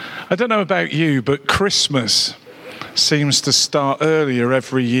I don't know about you, but Christmas seems to start earlier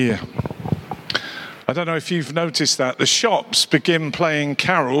every year. I don't know if you've noticed that. The shops begin playing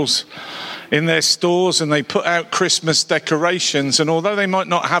carols in their stores and they put out Christmas decorations. And although they might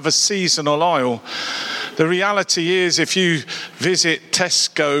not have a seasonal aisle, the reality is if you visit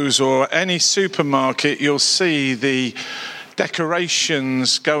Tesco's or any supermarket, you'll see the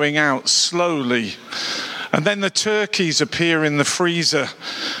decorations going out slowly. And then the turkeys appear in the freezer.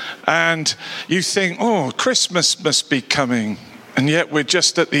 And you think, oh, Christmas must be coming. And yet we're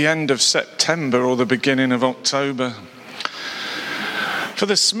just at the end of September or the beginning of October. For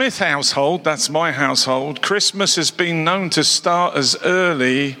the Smith household, that's my household, Christmas has been known to start as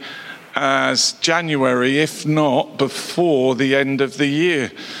early as January, if not before the end of the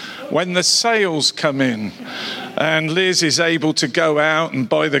year, when the sales come in. And Liz is able to go out and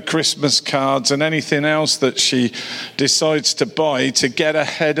buy the Christmas cards and anything else that she decides to buy to get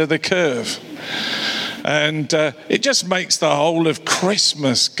ahead of the curve. And it just makes the whole of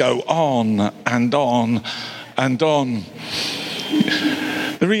Christmas go on and on and on.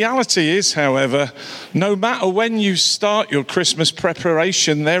 The reality is, however, no matter when you start your Christmas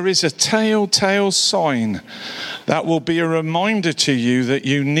preparation, there is a telltale sign that will be a reminder to you that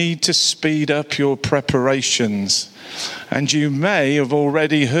you need to speed up your preparations. And you may have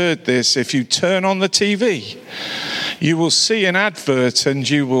already heard this. If you turn on the TV, you will see an advert and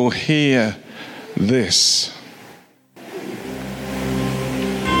you will hear this.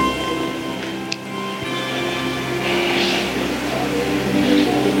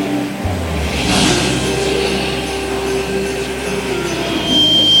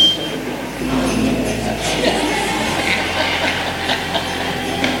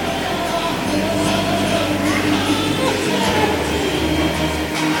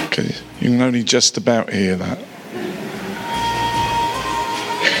 You can only just about hear that.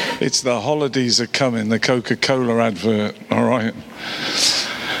 It's the holidays are coming, the Coca-Cola advert, all right?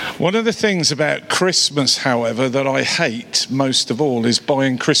 One of the things about Christmas, however, that I hate most of all is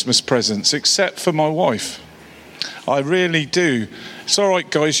buying Christmas presents, except for my wife. I really do. It's all right,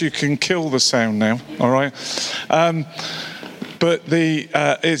 guys, you can kill the sound now, all right? But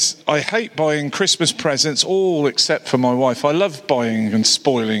I hate buying Christmas presents, all except for my wife. I love buying and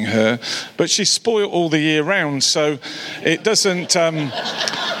spoiling her, but she's spoiled all the year round, so it doesn't...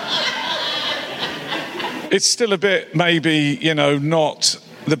 it's still a bit, maybe, not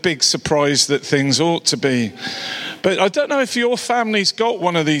the big surprise that things ought to be. But I don't know if your family's got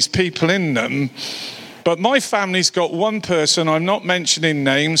one of these people in them, but my family's got one person. I'm not mentioning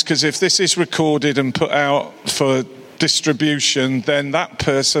names, because if this is recorded and put out for distribution, then that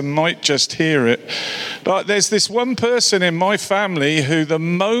person might just hear it. But there's this one person in my family who, the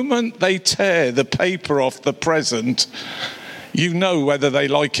moment they tear the paper off the present, you know whether they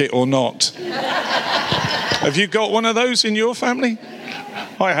like it or not. Have you got one of those in your family?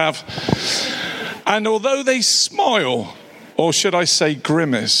 I have. And although they smile, or should I say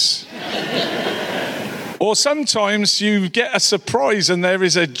grimace, or sometimes you get a surprise and there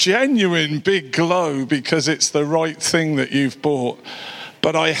is a genuine big glow because it's the right thing that you've bought.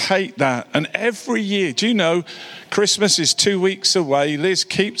 But I hate that. And every year, do you know, Christmas is 2 weeks away. Liz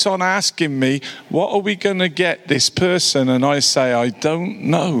keeps on asking me, what are we going to get this person? And I say, I don't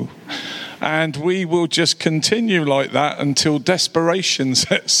know. And we will just continue like that until desperation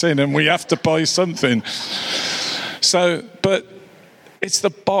sets in and we have to buy something. So, but it's the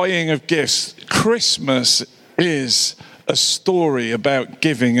buying of gifts. Christmas is a story about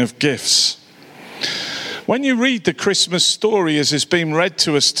giving of gifts. When you read the Christmas story as it's been read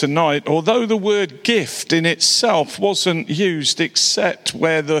to us tonight, although the word gift in itself wasn't used except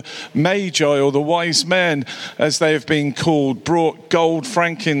where the Magi, or the wise men as they have been called, brought gold,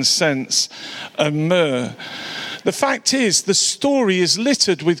 frankincense and myrrh, the fact is, the story is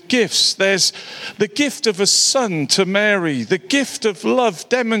littered with gifts. There's the gift of a son to Mary, the gift of love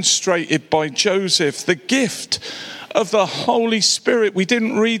demonstrated by Joseph, the gift of the Holy Spirit. We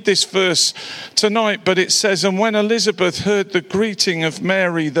didn't read this verse tonight, but it says, and when Elizabeth heard the greeting of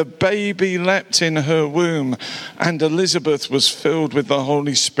Mary, the baby leapt in her womb, and Elizabeth was filled with the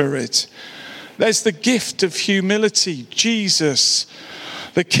Holy Spirit. There's the gift of humility, Jesus,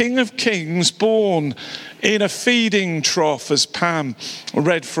 the King of Kings, born in a feeding trough, as Pam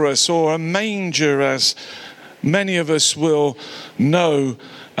read for us, or a manger, as many of us will know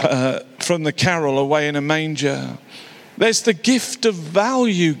from the carol, Away in a Manger. There's the gift of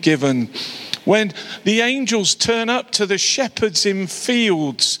value given when the angels turn up to the shepherds in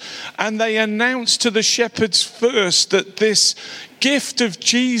fields and they announce to the shepherds first that this gift of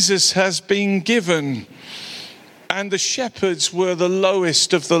Jesus has been given. And the shepherds were the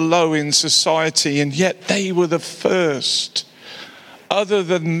lowest of the low in society, and yet they were the first, other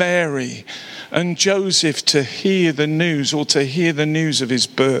than Mary and Joseph, to hear the news, or to hear the news of his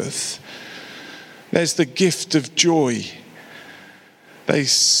birth. There's the gift of joy. They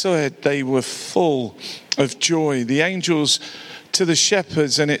said they were full of joy. The angels to the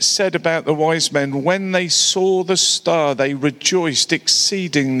shepherds, and it said about the wise men, when they saw the star, they rejoiced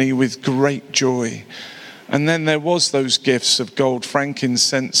exceedingly with great joy. And then there was those gifts of gold,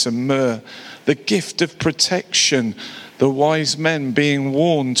 frankincense and myrrh, the gift of protection, the wise men being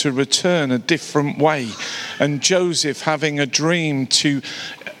warned to return a different way, and Joseph having a dream to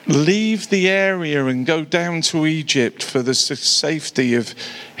leave the area and go down to Egypt for the safety of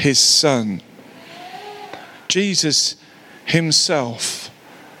his son. Jesus himself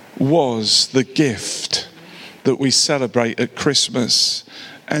was the gift that we celebrate at Christmas.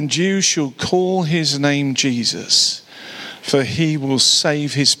 And you shall call his name Jesus, for he will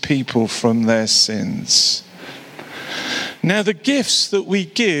save his people from their sins. Now, the gifts that we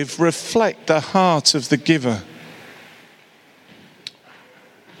give reflect the heart of the giver.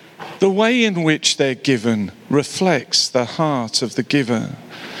 The way in which they're given reflects the heart of the giver.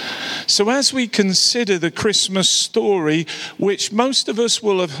 So as we consider the Christmas story, which most of us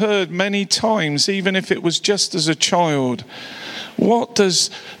will have heard many times, even if it was just as a child, what does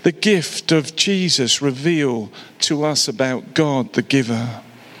the gift of Jesus reveal to us about God, the giver?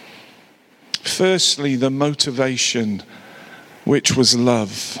 Firstly, the motivation, which was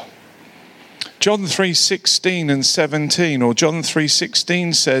love. John 3:16 and 17, or John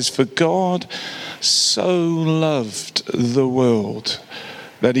 3:16 says, "For God so loved the world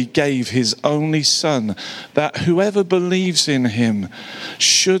that he gave his only Son, that whoever believes in him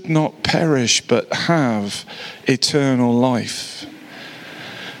should not perish but have eternal life."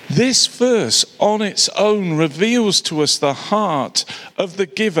 This verse on its own reveals to us the heart of the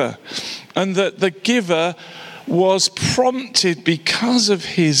giver, and that the giver was prompted because of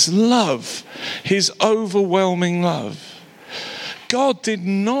his love, his overwhelming love. God did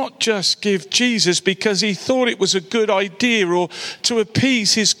not just give Jesus because he thought it was a good idea, or to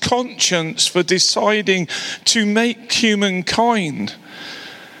appease his conscience for deciding to make humankind.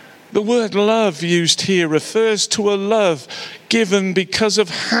 The word love used here refers to a love given because of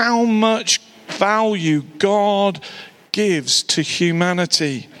how much value God gives to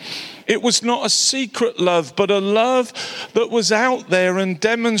humanity. It was not a secret love, but a love that was out there and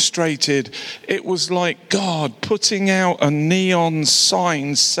demonstrated. It was like God putting out a neon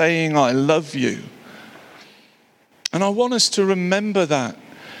sign saying, "I love you." And I want us to remember that,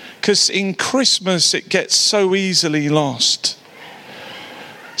 because in Christmas it gets so easily lost.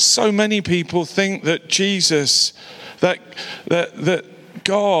 So many people think that Jesus, that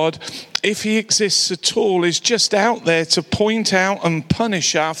God, if he exists at all, is just out there to point out and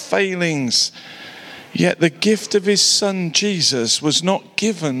punish our failings. Yet the gift of his Son Jesus was not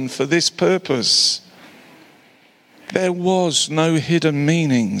given for this purpose. There was no hidden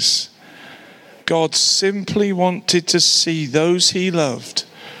meanings. God simply wanted to see those he loved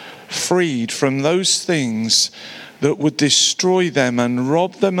freed from those things that would destroy them and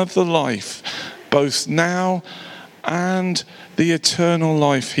rob them of the life, both now and the eternal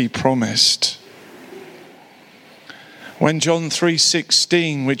life he promised. When John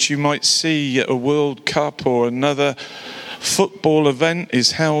 3:16, which you might see at a World Cup or another football event,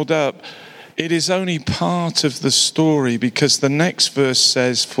 is held up, it is only part of the story, because the next verse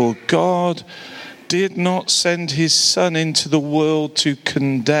says, "For God did not send his Son into the world to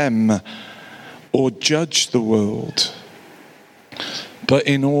condemn or judge the world, but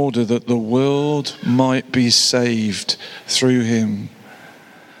in order that the world might be saved through him."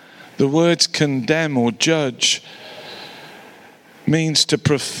 The words condemn or judge means to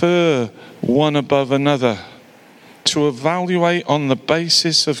prefer one above another, to evaluate on the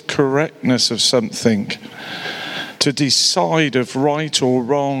basis of correctness of something, to decide of right or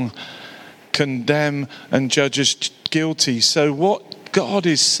wrong, condemn and judge as guilty. So what God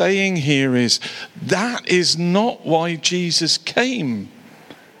is saying here is that is not why Jesus came.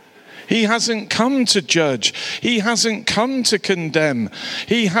 He hasn't come to judge. He hasn't come to condemn.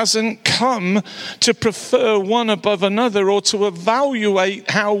 He hasn't come to prefer one above another or to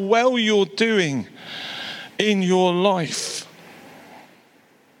evaluate how well you're doing in your life.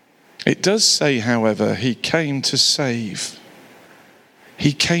 It does say, however, he came to save.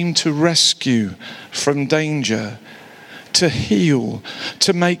 He came to rescue from danger, to heal,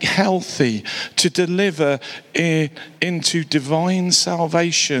 to make healthy, to deliver into divine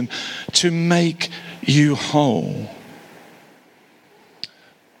salvation, to make you whole.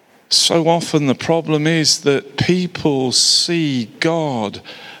 So often the problem is that people see God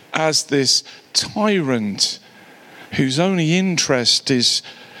as this tyrant whose only interest is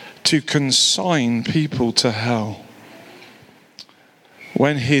to consign people to hell,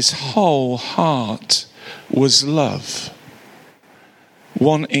 when his whole heart was love,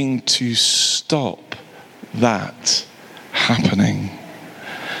 wanting to stop that happening.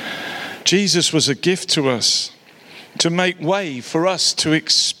 Jesus was a gift to us, to make way for us to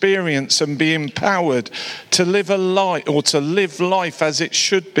experience and be empowered to live a life, or to live life as it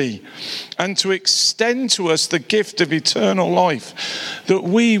should be, and to extend to us the gift of eternal life, that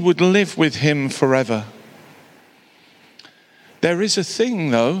we would live with him forever. There is a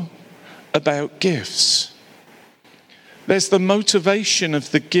thing, though, about gifts. There's the motivation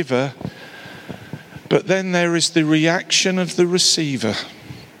of the giver, but then there is the reaction of the receiver.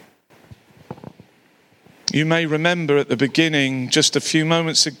 You may remember at the beginning, just a few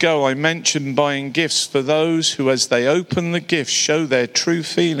moments ago, I mentioned buying gifts for those who, as they open the gift, show their true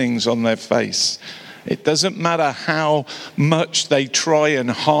feelings on their face. It doesn't matter how much they try and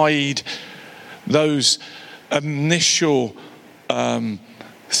hide those initial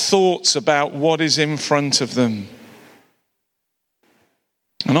thoughts about what is in front of them.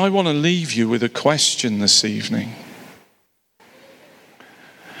 And I want to leave you with a question this evening.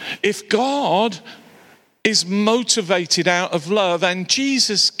 If God is motivated out of love, and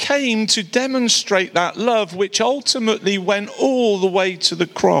Jesus came to demonstrate that love, which ultimately went all the way to the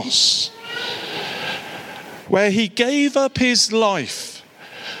cross, where he gave up his life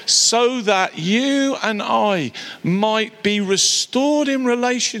so that you and I might be restored in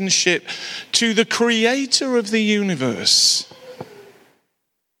relationship to the creator of the universe.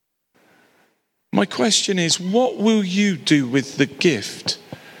 My question is, what will you do with the gift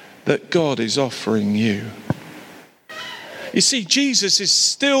that God is offering you? You see, Jesus is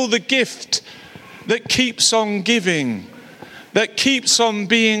still the gift that keeps on giving, that keeps on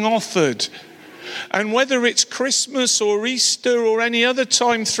being offered. And whether it's Christmas or Easter or any other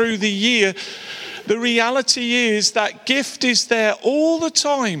time through the year, the reality is that gift is there all the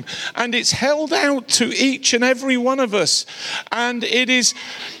time, and it's held out to each and every one of us. And it is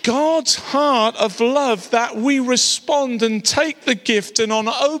God's heart of love that we respond and take the gift, and on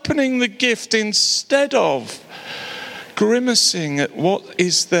opening the gift, instead of grimacing at what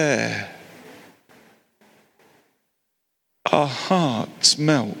is there, our hearts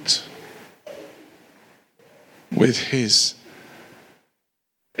melt with his,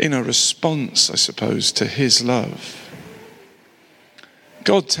 in a response, I suppose, to his love.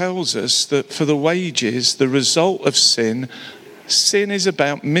 God tells us that for the wages, the result of sin is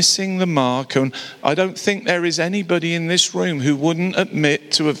about missing the mark. And I don't think there is anybody in this room who wouldn't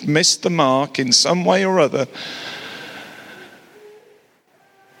admit to have missed the mark in some way or other.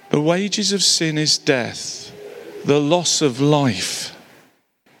 The wages of sin is death, the loss of life.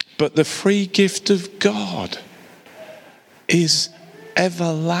 But the free gift of God is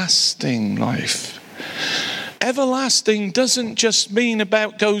everlasting life. Everlasting doesn't just mean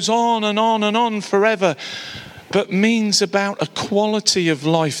about goes on and on and on forever, but means about a quality of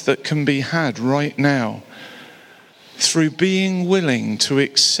life that can be had right now through being willing to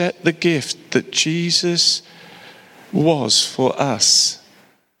accept the gift that Jesus was for us,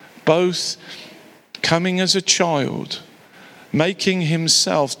 both coming as a child, making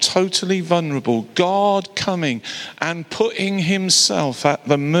himself totally vulnerable, God coming and putting himself at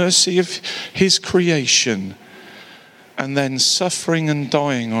the mercy of his creation, and then suffering and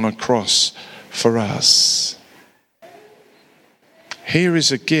dying on a cross for us. Here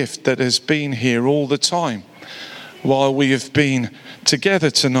is a gift that has been here all the time while we have been together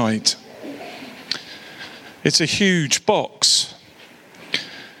tonight. It's a huge box.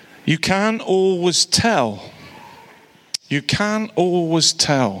 You can't always tell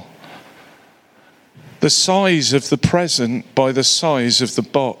the size of the present by the size of the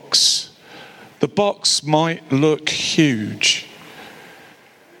box. The box might look huge,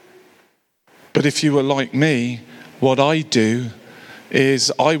 but if you were like me, what I do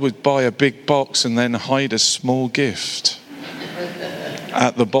is I would buy a big box and then hide a small gift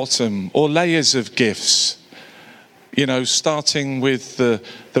at the bottom, or layers of gifts, starting with the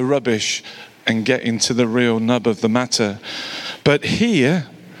rubbish and getting to the real nub of the matter. But here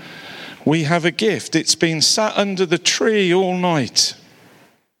we have a gift. It's been sat under the tree all night.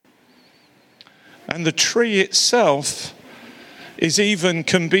 And the tree itself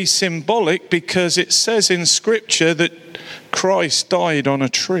can be symbolic, because it says in Scripture that Christ died on a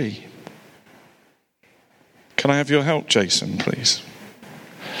tree. Can I have your help, Jason, please?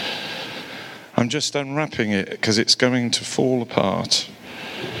 I'm just unwrapping it because it's going to fall apart.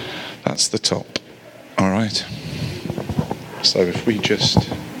 That's the top. All right. So if we just,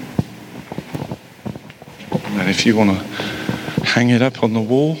 and if you want to hang it up on the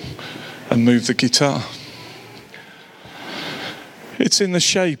wall and move the guitar. It's in the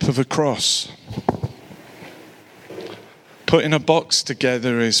shape of a cross. Putting a box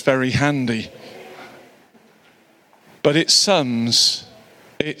together is very handy. But it sums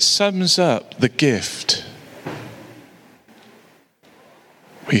up the gift.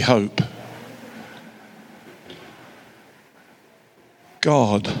 We hope.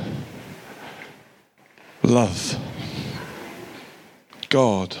 God, love.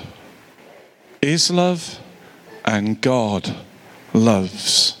 God is love, and God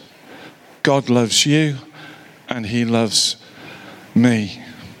loves. God loves you, and he loves me.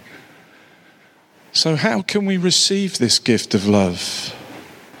 So how can we receive this gift of love?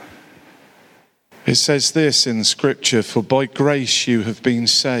 It says this in Scripture, for by grace you have been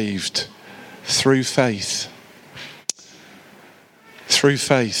saved through faith. Through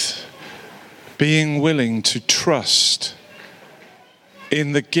faith. Being willing to trust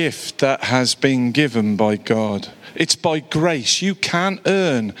in the gift that has been given by God. It's by grace. You can't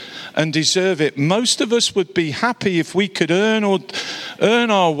earn and deserve it. Most of us would be happy if we could earn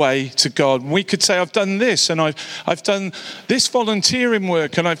our way to God. We could say, I've done this, and I've done this volunteering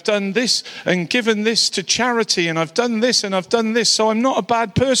work, and I've done this and given this to charity, and I've done this and I've done this. So I'm not a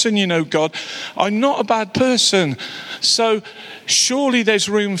bad person, God. I'm not a bad person. So surely there's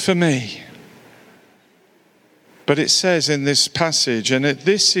room for me. But it says in this passage, and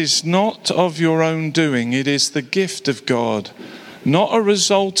this is not of your own doing, it is the gift of God, not a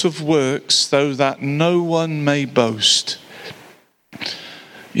result of works, so that no one may boast.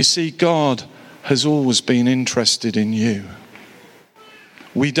 You see, God has always been interested in you.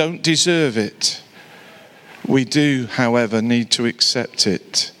 We don't deserve it. We do, however, need to accept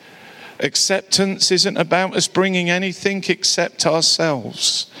it. Acceptance isn't about us bringing anything except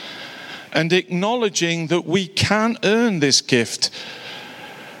ourselves. And acknowledging that we can't earn this gift.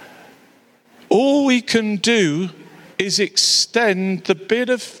 All we can do is extend the bit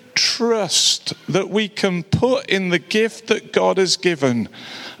of trust that we can put in the gift that God has given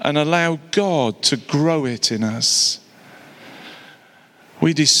and allow God to grow it in us.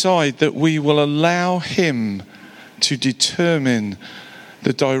 We decide that we will allow him to determine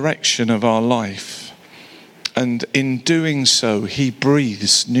the direction of our life. And in doing so, he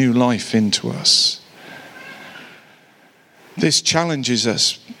breathes new life into us. This challenges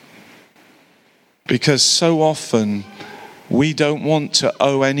us because so often we don't want to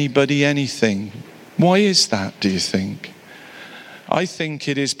owe anybody anything. Why is that, do you think? I think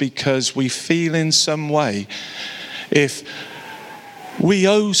it is because we feel in some way if we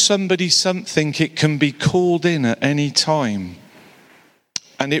owe somebody something, it can be called in at any time.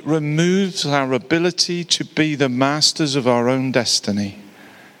 And it removes our ability to be the masters of our own destiny.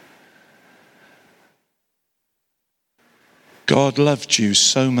 God loved you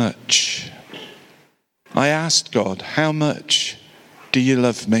so much. I asked God, how much do you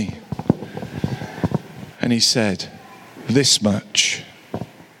love me? And he said, this much.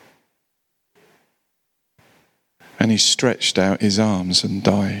 And he stretched out his arms and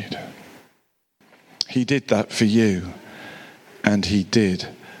died. He did that for you. And he did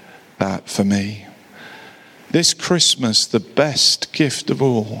that for me. This Christmas, the best gift of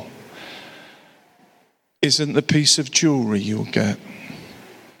all isn't the piece of jewelry you'll get.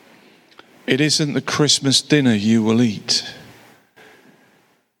 It isn't the Christmas dinner you will eat.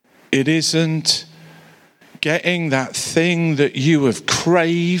 It isn't getting that thing that you have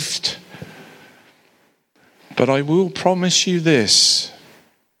craved. But I will promise you this.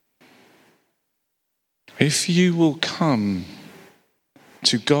 If you will come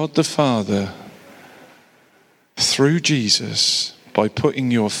to God the Father through Jesus by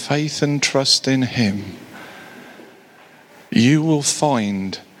putting your faith and trust in him, you will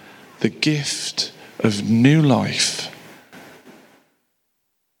find the gift of new life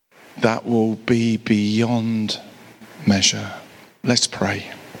that will be beyond measure. Let's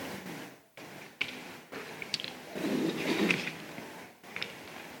pray.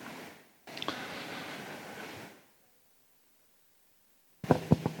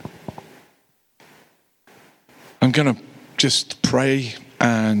 I'm going to just pray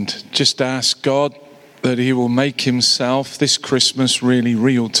and just ask God that he will make himself this Christmas really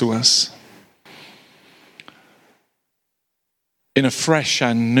real to us in a fresh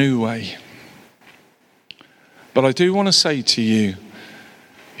and new way. But I do want to say to you,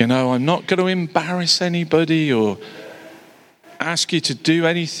 I'm not going to embarrass anybody or ask you to do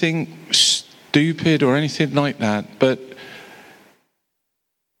anything stupid or anything like that, but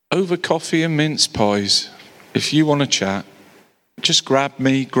over coffee and mince pies, if you want to chat, just grab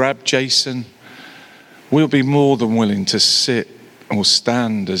me, grab Jason. We'll be more than willing to sit or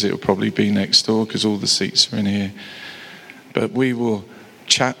stand, as it will probably be next door because all the seats are in here. But we will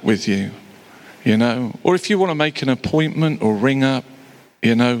chat with you, you know. Or if you want to make an appointment or ring up,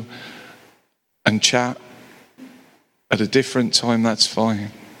 you know, and chat at a different time, that's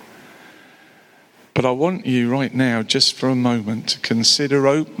fine. But I want you right now, just for a moment, to consider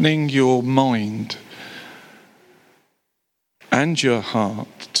opening your mind and your heart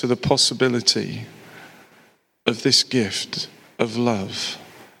to the possibility of this gift of love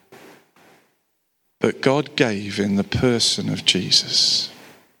that God gave in the person of Jesus.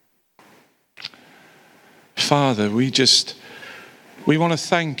 Father, we want to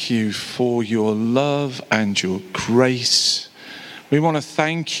thank you for your love and your grace. We want to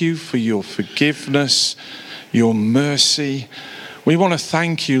thank you for your forgiveness, your mercy. We want to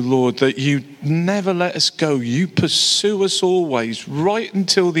thank you, Lord, that you never let us go. You pursue us always, right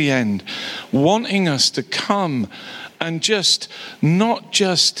until the end, wanting us to come and not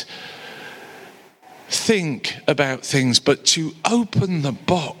just think about things, but to open the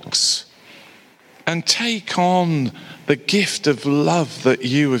box and take on the gift of love that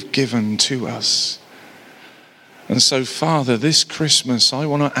you have given to us. And so, Father, this Christmas, I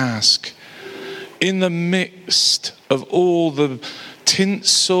want to ask, in the midst of all the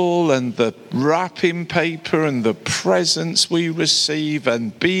tinsel and the wrapping paper and the presents we receive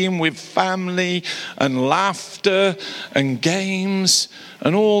and being with family and laughter and games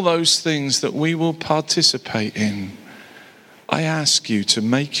and all those things that we will participate in, I ask you to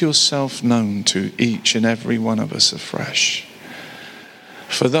make yourself known to each and every one of us afresh.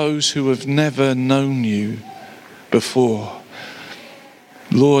 For those who have never known you before,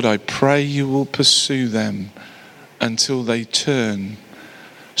 Lord, I pray you will pursue them until they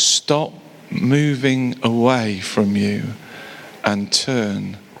stop moving away from you and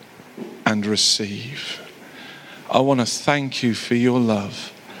turn and receive. I want to thank you for your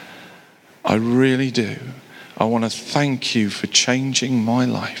love. I really do. I want to thank you for changing my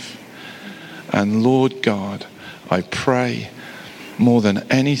life. And Lord God, I pray more than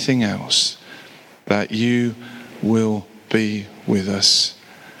anything else that you will be with us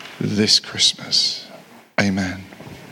this Christmas. Amen.